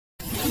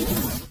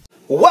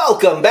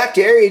Welcome back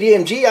to Area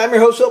DMG. I'm your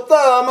host, Hope the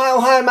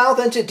Mile High Mouth,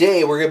 and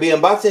today we're going to be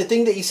unboxing the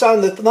thing that you saw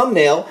in the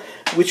thumbnail,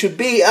 which would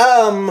be,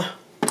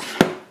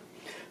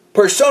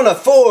 Persona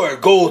 4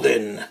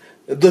 Golden,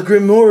 the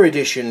Grimoire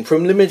edition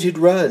from Limited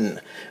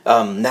Run.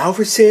 Now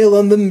for sale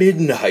on the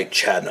Midnight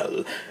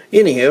Channel.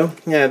 Anywho,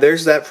 yeah,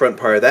 there's that front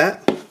part of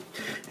that.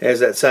 There's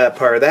that side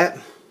part of that.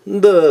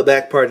 The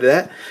back part of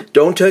that.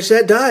 Don't touch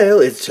that dial.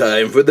 It's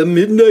time for the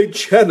Midnight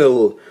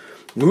Channel.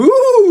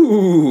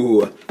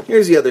 Woo!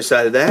 Here's the other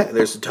side of that.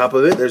 There's the top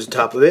of it. There's the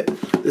top of it.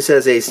 This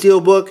has a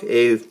steel book,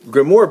 a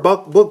Grimoire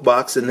book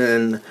box, and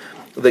then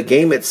the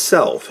game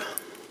itself.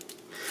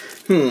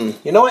 You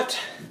know what?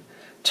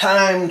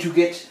 Time to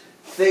get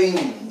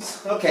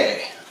things.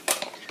 Okay.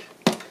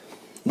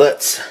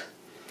 Let's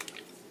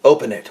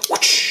open it.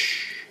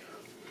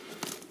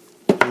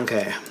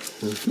 Okay.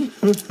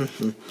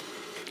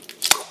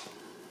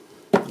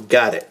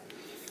 Got it.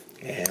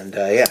 And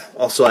yeah,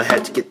 also I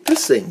had to get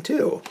this thing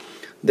too.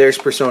 There's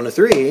Persona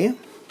 3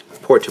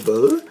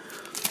 Portable,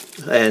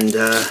 and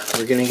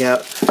we're getting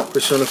out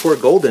Persona 4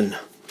 Golden.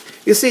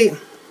 You see,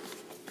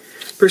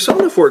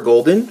 Persona 4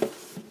 Golden,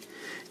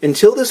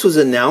 until this was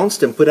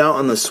announced and put out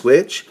on the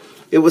Switch,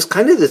 it was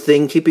kind of the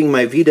thing keeping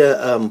my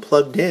Vita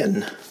plugged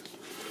in.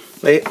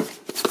 Wait,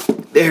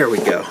 there we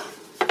go.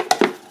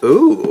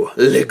 Ooh,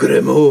 Le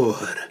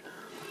Grimoire.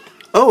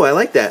 Oh, I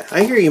like that.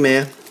 I hear you,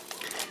 man.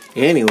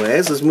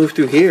 Anyways, let's move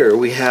through here.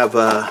 We have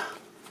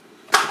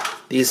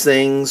these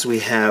things. We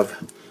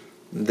have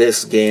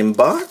this game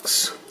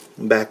box.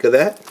 Back of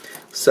that.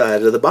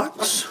 Side of the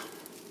box.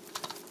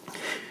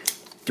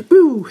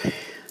 Boo!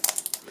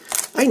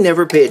 I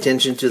never pay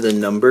attention to the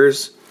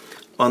numbers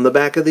on the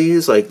back of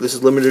these. Like, this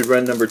is limited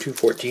run number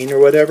 214 or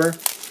whatever.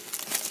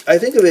 I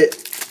think of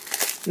it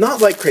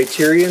not like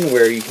Criterion,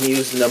 where you can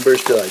use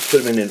numbers to like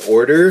put them in an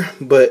order,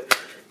 but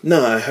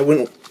no, I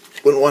wouldn't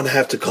want to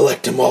have to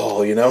collect them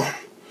all, you know?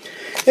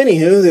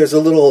 Anywho, there's a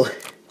little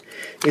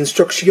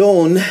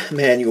instruction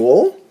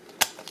manual.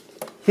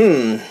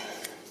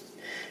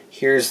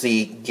 Here's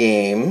the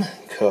game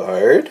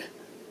card.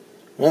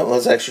 Well,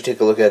 let's actually take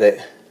a look at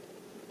it.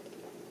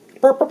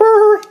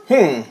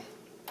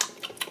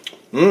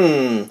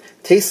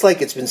 Tastes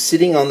like it's been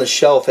sitting on the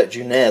shelf at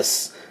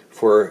Jeunesse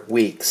for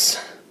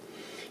weeks.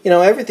 You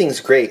know,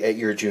 everything's great at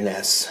your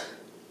Jeunesse.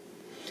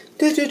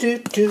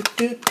 Anywho,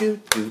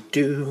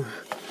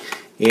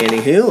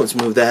 let's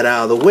move that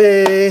out of the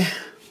way.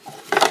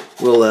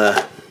 We'll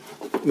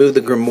move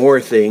the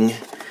Grimoire thing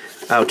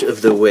out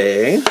of the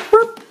way.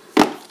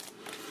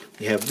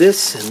 We have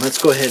this, and let's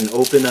go ahead and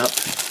open up.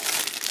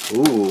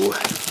 Ooh.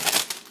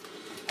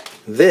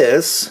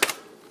 This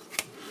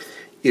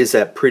is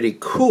a pretty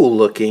cool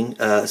looking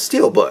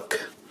steelbook.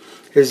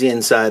 Here's the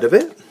inside of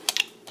it.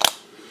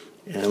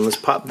 And let's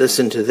pop this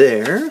into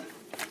there,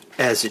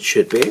 as it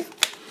should be.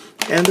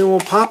 And then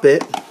we'll pop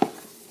it.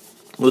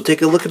 We'll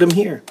take a look at them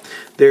here.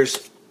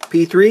 There's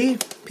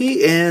P3,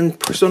 P, and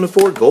Persona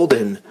 4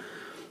 Golden.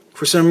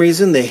 For some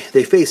reason, they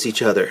face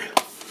each other.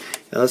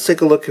 Now let's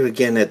take a look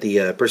again at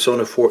the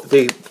Persona 4,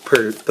 the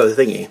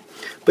thingy.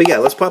 But yeah,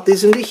 let's pop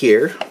these into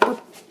here.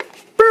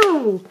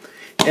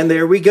 And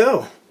there we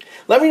go.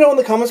 Let me know in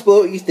the comments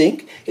below what you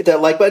think. Hit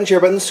that like button, share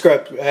button,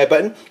 subscribe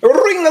button,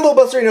 ring that little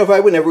bell so you're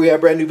notified whenever we have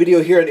a brand new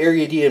video here on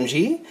Area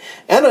DMG.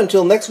 And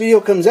until next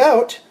video comes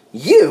out,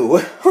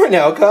 you are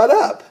now caught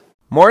up.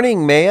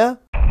 Morning, Maya.